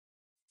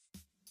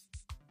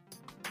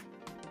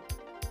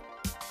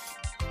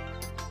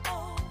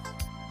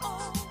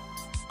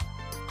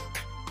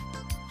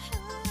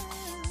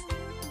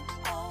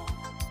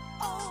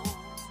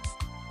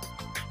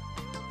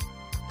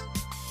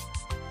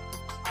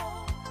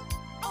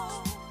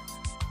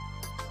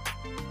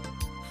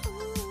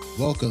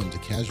Welcome to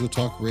Casual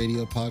Talk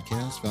Radio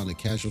podcast found at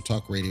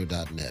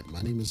casualtalkradio.net.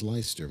 My name is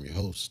Leicester, I'm your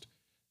host.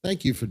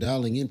 Thank you for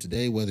dialing in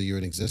today, whether you're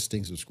an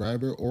existing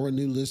subscriber or a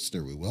new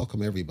listener. We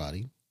welcome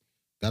everybody.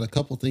 Got a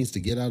couple things to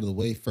get out of the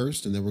way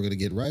first, and then we're going to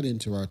get right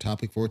into our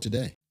topic for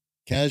today.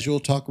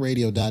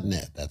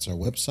 Casualtalkradio.net. That's our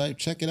website.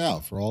 Check it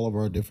out for all of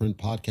our different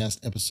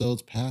podcast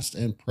episodes, past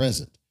and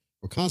present.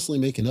 We're constantly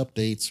making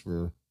updates.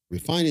 We're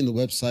refining the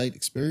website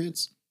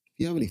experience. If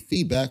you have any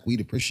feedback,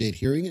 we'd appreciate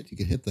hearing it. You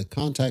can hit the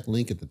contact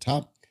link at the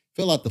top,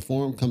 fill out the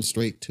form, come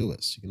straight to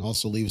us. You can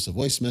also leave us a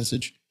voice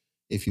message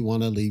if you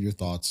want to leave your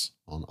thoughts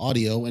on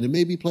audio, and it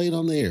may be played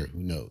on the air.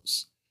 Who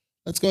knows?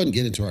 Let's go ahead and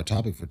get into our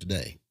topic for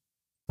today.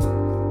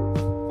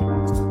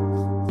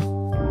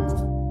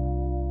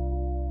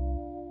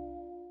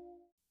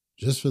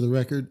 Just for the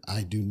record,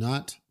 I do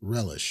not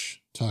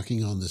relish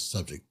talking on this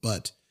subject,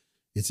 but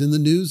it's in the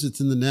news,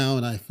 it's in the now,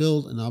 and I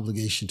feel an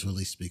obligation to at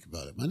least speak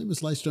about it. My name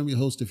is Leicester, I'm your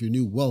host. If you're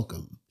new,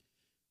 welcome.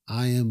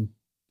 I am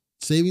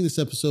saving this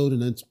episode,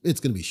 and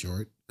it's going to be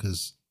short,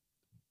 because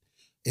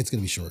it's going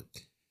to be short.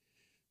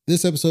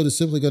 This episode is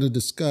simply going to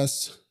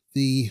discuss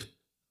the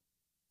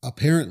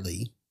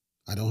apparently,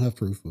 I don't have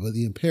proof, but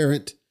the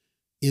apparent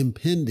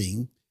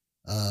impending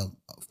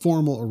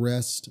formal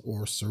arrest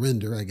or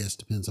surrender, I guess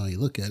depends on how you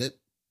look at it,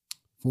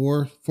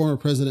 for former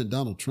President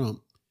Donald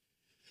Trump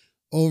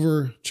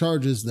over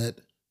charges that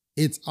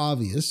it's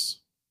obvious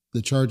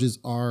the charges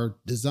are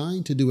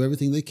designed to do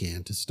everything they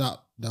can to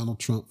stop Donald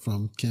Trump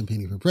from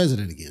campaigning for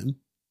president again.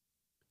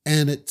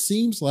 And it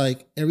seems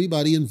like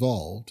everybody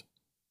involved,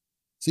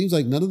 seems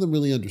like none of them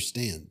really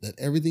understand that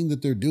everything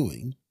that they're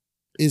doing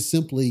is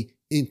simply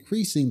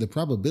increasing the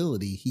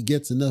probability he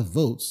gets enough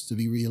votes to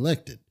be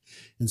reelected.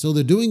 And so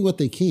they're doing what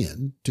they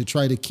can to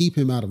try to keep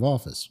him out of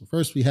office.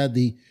 First, we had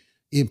the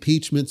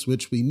impeachments,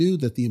 which we knew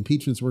that the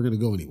impeachments weren't going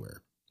to go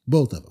anywhere,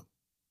 both of them.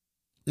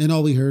 And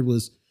all we heard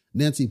was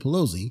Nancy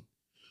Pelosi,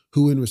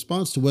 who in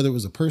response to whether it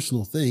was a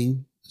personal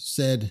thing,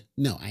 said,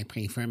 "No, I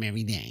pray for him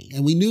every day."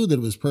 And we knew that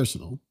it was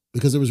personal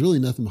because there was really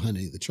nothing behind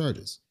any of the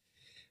charges.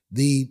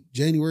 The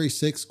January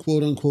 6th,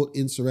 quote unquote,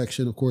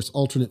 insurrection, of course,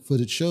 alternate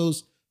footage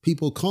shows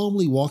people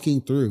calmly walking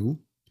through,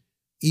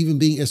 even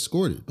being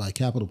escorted by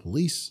Capitol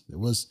Police. There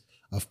was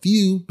a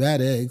few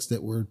bad eggs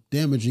that were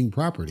damaging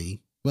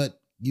property,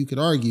 but you could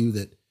argue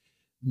that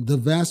the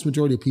vast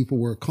majority of people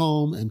were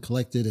calm and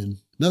collected, and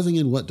nothing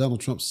in what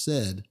Donald Trump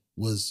said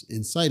was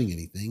inciting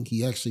anything.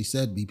 He actually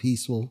said be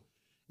peaceful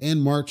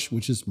and march,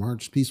 which is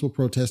march. Peaceful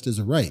protest is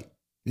a right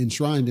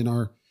enshrined in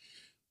our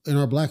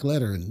black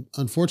letter. And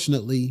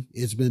unfortunately,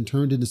 it's been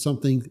turned into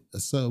something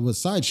of a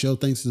sideshow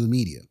thanks to the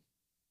media.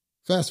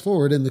 Fast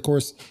forward, and of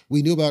course,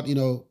 we knew about,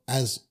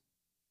 as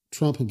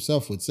Trump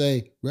himself would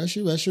say,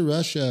 Russia, Russia,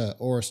 Russia,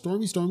 or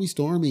stormy, stormy,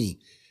 stormy.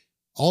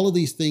 All of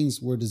these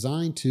things were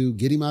designed to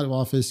get him out of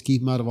office,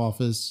 keep him out of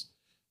office.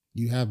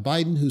 You have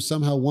Biden, who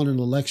somehow won an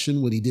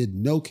election when he did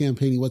no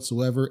campaigning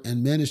whatsoever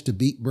and managed to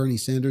beat Bernie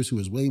Sanders, who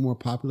was way more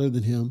popular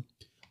than him.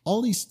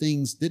 All these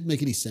things didn't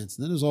make any sense.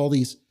 And then there's all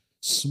these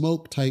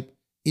smoke type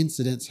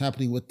incidents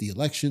happening with the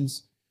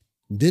elections.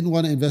 Didn't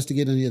want to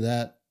investigate any of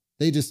that.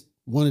 They just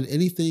wanted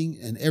anything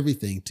and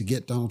everything to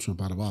get Donald Trump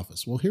out of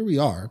office. Well, here we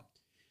are.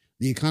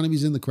 The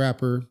economy's in the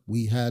crapper.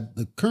 We had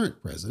the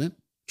current president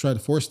try to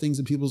force things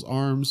in people's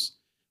arms.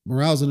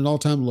 Morale's at an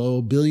all-time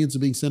low. Billions are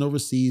being sent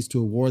overseas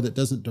to a war that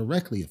doesn't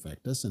directly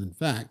affect us, and in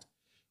fact,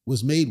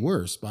 was made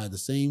worse by the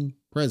same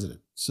president.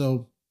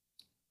 So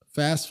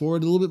fast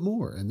forward a little bit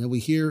more, and then we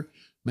hear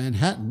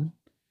Manhattan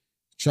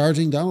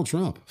charging Donald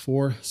Trump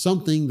for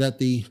something that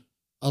the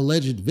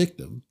alleged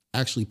victim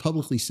actually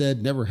publicly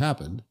said never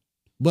happened,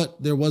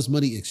 but there was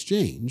money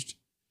exchanged.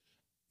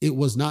 It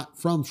was not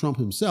from Trump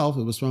himself.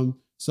 It was from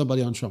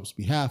somebody on Trump's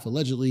behalf,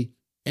 allegedly,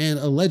 and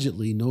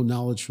allegedly no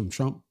knowledge from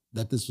Trump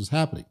that this was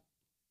happening.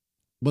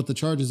 But the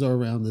charges are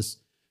around this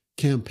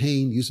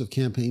campaign, use of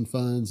campaign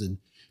funds. And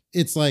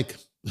it's like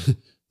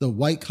the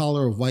white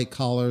collar of white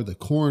collar, the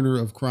coroner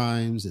of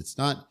crimes. It's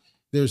not,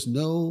 there's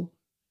no,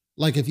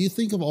 like if you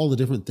think of all the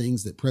different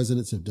things that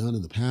presidents have done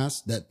in the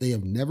past that they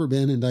have never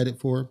been indicted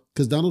for,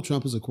 because Donald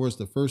Trump is, of course,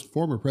 the first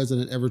former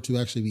president ever to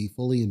actually be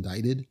fully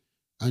indicted,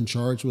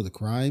 uncharged with a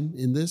crime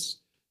in this.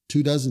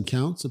 24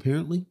 counts,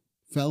 apparently,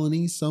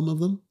 felonies, some of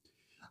them.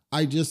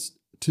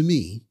 To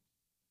me,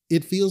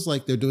 it feels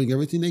like they're doing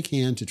everything they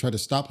can to try to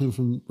stop him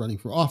from running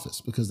for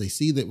office because they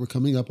see that we're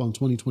coming up on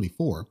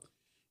 2024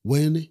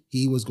 when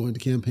he was going to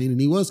campaign, and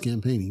he was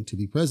campaigning to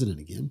be president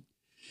again.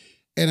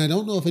 And I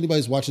don't know if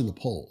anybody's watching the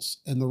polls.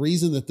 And the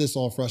reason that this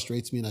all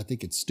frustrates me, and I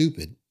think it's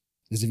stupid,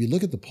 is if you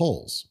look at the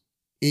polls,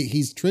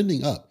 he's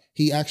trending up.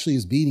 He actually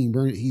is beating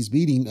Ron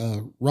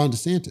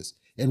DeSantis.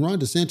 And Ron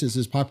DeSantis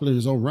is popular in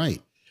his own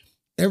right.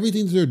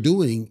 Everything that they're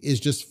doing is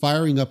just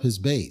firing up his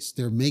base.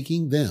 They're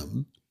making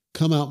them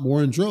come out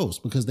more in droves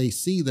because they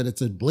see that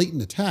it's a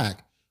blatant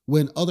attack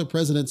when other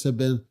presidents have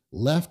been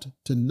left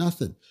to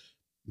nothing.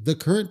 The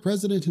current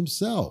president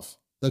himself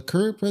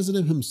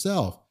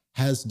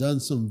has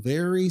done some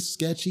very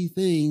sketchy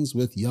things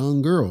with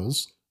young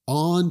girls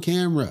on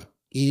camera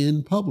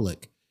in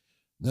public.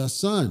 The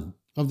son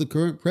of the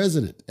current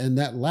president, and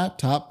that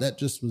laptop that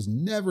just was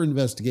never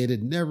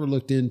investigated, never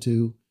looked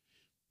into.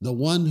 The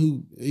one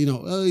who,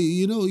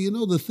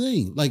 the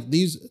thing, like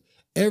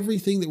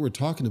everything that we're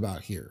talking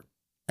about here,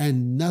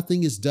 and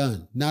nothing is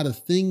done. Not a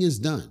thing is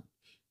done.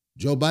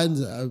 Joe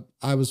Biden's,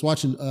 I was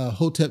watching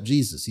Hotep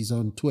Jesus. He's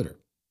on Twitter.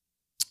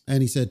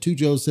 And he said, two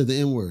Joes said the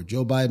N-word,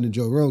 Joe Biden and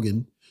Joe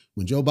Rogan.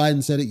 When Joe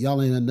Biden said it,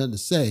 y'all ain't had nothing to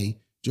say.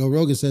 Joe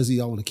Rogan says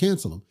y'all want to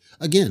cancel him.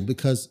 Again,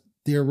 because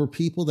there were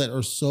people that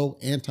are so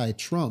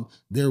anti-Trump,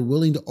 they're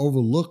willing to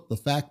overlook the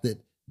fact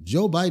that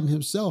Joe Biden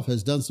himself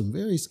has done some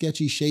very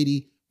sketchy,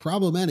 shady,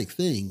 problematic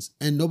things,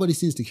 and nobody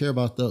seems to care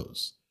about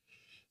those.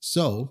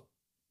 So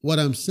what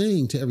I'm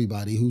saying to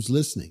everybody who's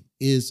listening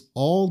is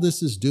all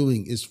this is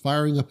doing is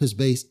firing up his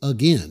base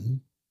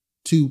again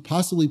to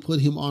possibly put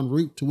him en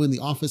route to win the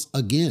office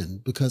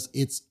again, because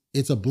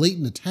it's a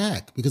blatant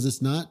attack, because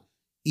it's not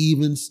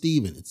even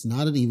Steven. It's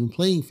not an even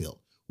playing field.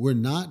 We're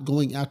not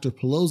going after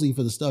Pelosi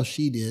for the stuff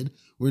she did.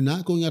 We're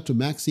not going after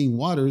Maxine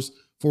Waters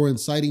for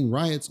inciting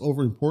riots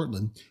over in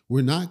Portland.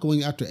 We're not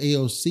going after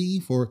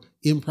AOC for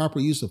improper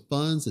use of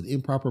funds and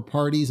improper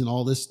parties and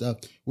all this stuff.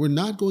 We're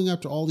not going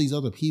after all these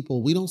other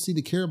people. We don't seem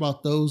to care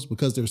about those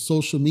because they're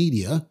social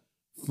media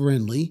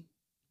friendly,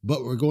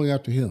 but we're going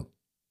after him.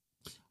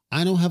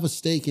 I don't have a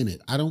stake in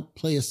it. I don't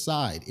play a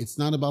side. It's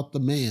not about the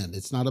man.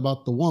 It's not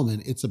about the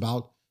woman. It's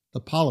about the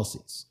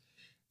policies.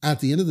 At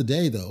the end of the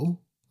day, though,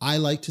 I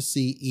like to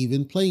see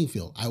even playing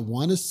field. I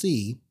want to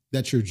see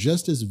that you're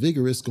just as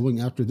vigorous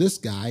going after this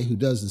guy who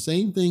does the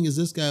same thing as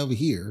this guy over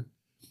here.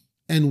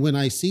 And when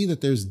I see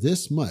that there's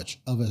this much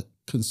of a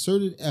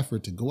concerted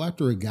effort to go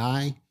after a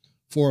guy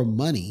for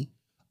money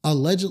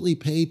allegedly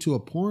paid to a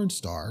porn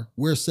star,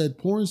 where said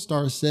porn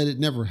star said it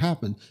never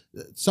happened,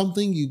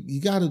 something you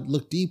got to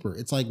look deeper.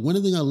 It's like, when are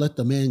they going to let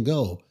the man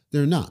go?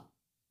 They're not,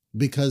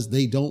 because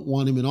they don't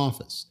want him in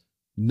office,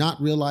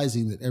 not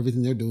realizing that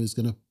everything they're doing is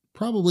going to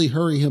probably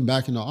hurry him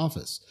back into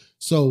office.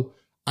 So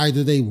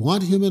either they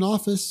want him in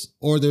office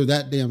or they're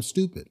that damn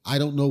stupid. I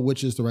don't know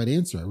which is the right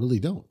answer. I really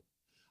don't.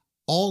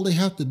 All they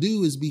have to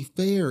do is be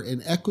fair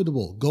and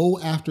equitable. Go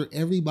after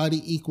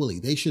everybody equally.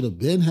 They should have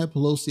been had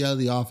Pelosi out of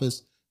the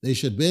office. They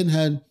should have been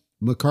had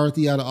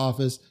McCarthy out of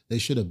office. They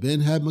should have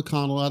been had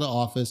McConnell out of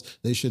office.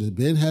 They should have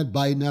been had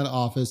Biden out of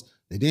office.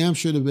 They damn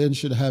should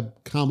have had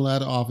Kamala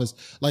out of office.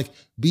 Like,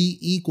 be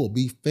equal,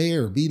 be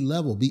fair, be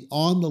level, be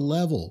on the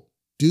level.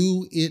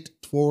 Do it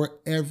for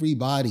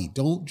everybody.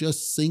 Don't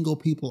just single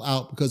people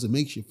out because it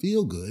makes you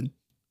feel good,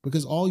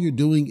 because all you're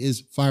doing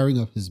is firing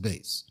up his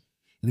base.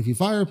 And if you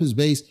fire up his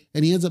base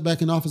and he ends up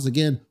back in office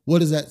again, what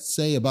does that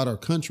say about our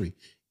country?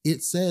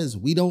 It says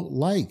we don't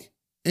like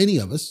any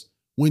of us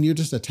when you're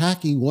just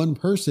attacking one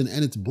person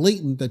and it's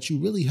blatant that you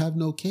really have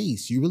no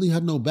case. You really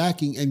have no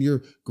backing and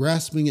you're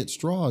grasping at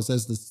straws,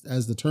 as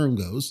the term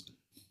goes.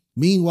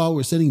 Meanwhile,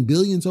 we're sending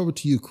billions over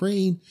to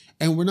Ukraine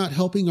and we're not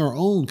helping our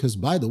own, because,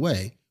 by the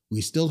way, we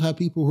still have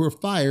people who are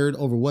fired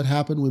over what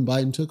happened when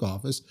Biden took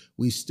office.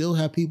 We still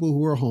have people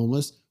who are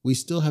homeless. We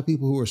still have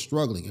people who are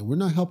struggling, and we're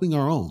not helping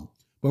our own,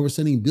 but we're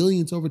sending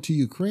billions over to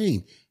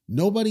Ukraine.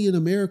 Nobody in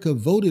America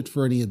voted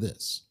for any of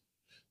this.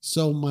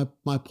 So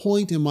my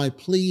point and my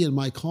plea and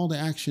my call to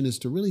action is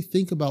to really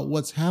think about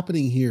what's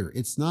happening here.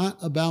 It's not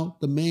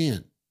about the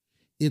man.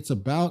 It's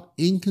about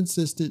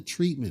inconsistent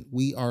treatment.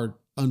 We are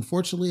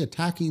unfortunately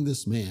attacking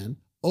this man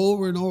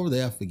over and over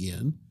the F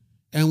again.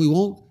 And we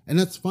won't, and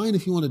that's fine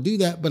if you want to do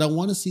that, but I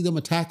want to see them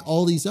attack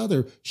all these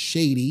other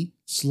shady,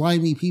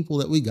 slimy people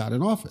that we got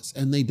in office,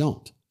 and they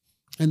don't.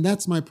 And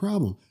that's my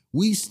problem.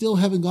 We still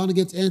haven't gone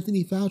against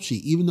Anthony Fauci,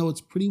 even though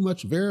it's pretty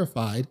much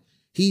verified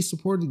he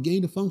supported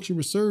gain-of-function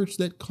research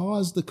that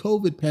caused the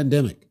COVID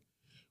pandemic.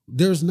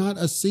 There's not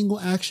a single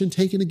action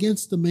taken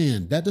against the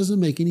man. That doesn't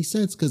make any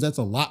sense, because that's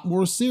a lot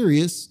more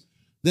serious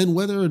than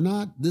whether or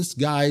not this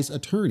guy's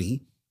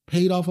attorney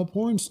paid off a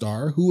porn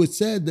star who had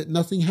said that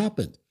nothing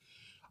happened.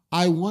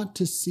 I want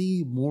to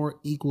see more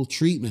equal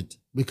treatment,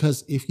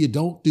 because if you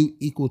don't do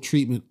equal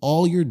treatment,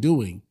 all you're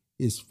doing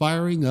is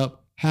firing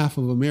up half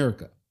of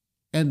America,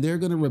 and they're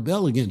going to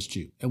rebel against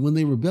you. And when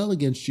they rebel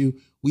against you,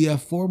 we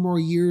have 4 more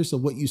years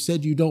of what you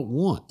said you don't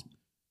want.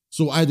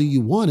 So either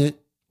you want it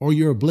or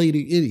you're a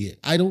blatant idiot.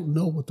 I don't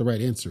know what the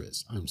right answer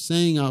is. I'm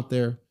saying out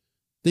there,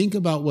 think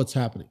about what's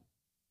happening.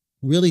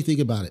 Really think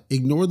about it.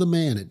 Ignore the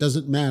man. It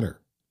doesn't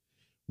matter.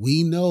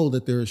 We know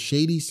that there are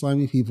shady,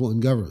 slimy people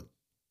in government.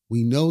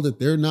 We know that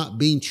they're not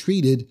being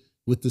treated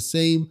with the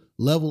same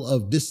level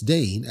of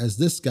disdain as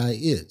this guy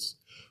is.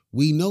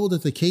 We know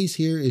that the case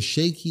here is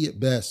shaky at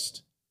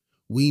best.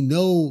 We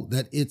know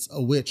that it's a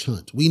witch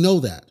hunt. We know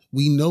that.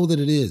 We know that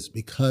it is,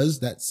 because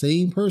that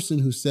same person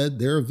who said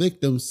they're a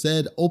victim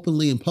said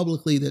openly and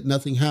publicly that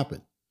nothing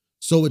happened.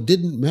 So it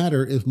didn't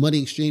matter if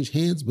money exchanged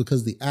hands,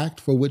 because the act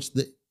for which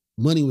the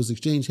money was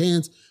exchanged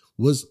hands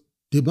was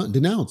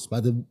denounced by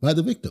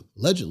the victim,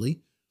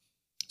 allegedly.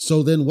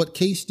 So then what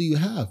case do you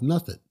have?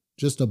 Nothing.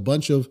 Just a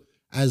bunch of,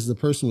 as the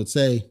person would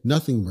say,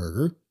 nothing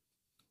burger.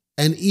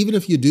 And even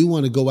if you do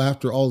want to go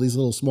after all these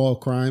little small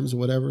crimes or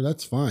whatever,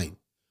 that's fine.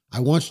 I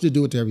want you to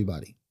do it to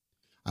everybody.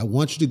 I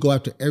want you to go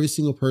after every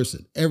single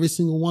person, every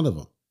single one of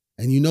them.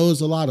 And you know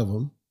there's a lot of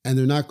them, and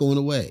they're not going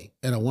away.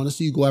 And I want to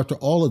see you go after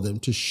all of them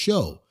to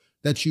show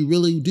that you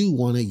really do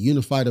want a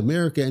unified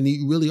America and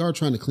you really are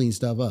trying to clean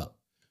stuff up.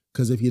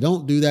 Because if you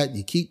don't do that,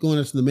 you keep going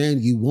after the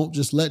man, you won't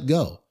just let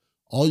go.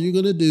 All you're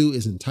going to do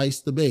is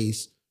entice the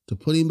base to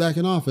put him back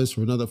in office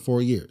for another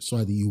 4 years. So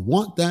either you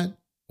want that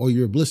or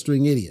you're a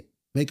blistering idiot.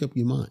 Make up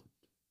your mind.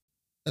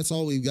 That's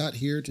all we've got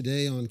here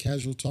today on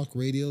Casual Talk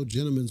Radio,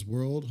 Gentleman's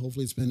World.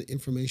 Hopefully it's been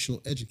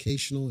informational,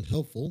 educational, and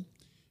helpful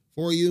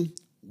for you.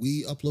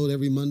 We upload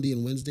every Monday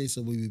and Wednesday,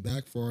 so we'll be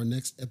back for our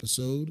next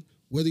episode.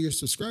 Whether you're a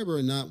subscriber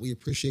or not, we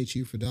appreciate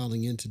you for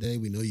dialing in today.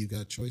 We know you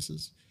got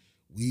choices.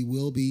 We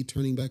will be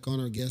turning back on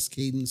our guest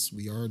cadence.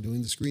 We are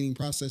doing the screening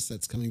process.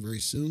 That's coming very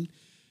soon.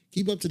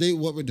 Keep up to date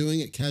with what we're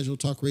doing at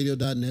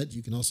casualtalkradio.net.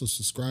 You can also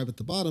subscribe at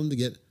the bottom to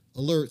get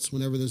alerts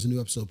whenever there's a new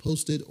episode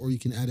posted, or you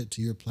can add it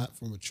to your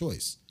platform of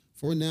choice.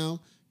 For now,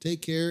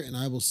 take care, and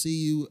I will see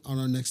you on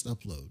our next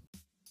upload.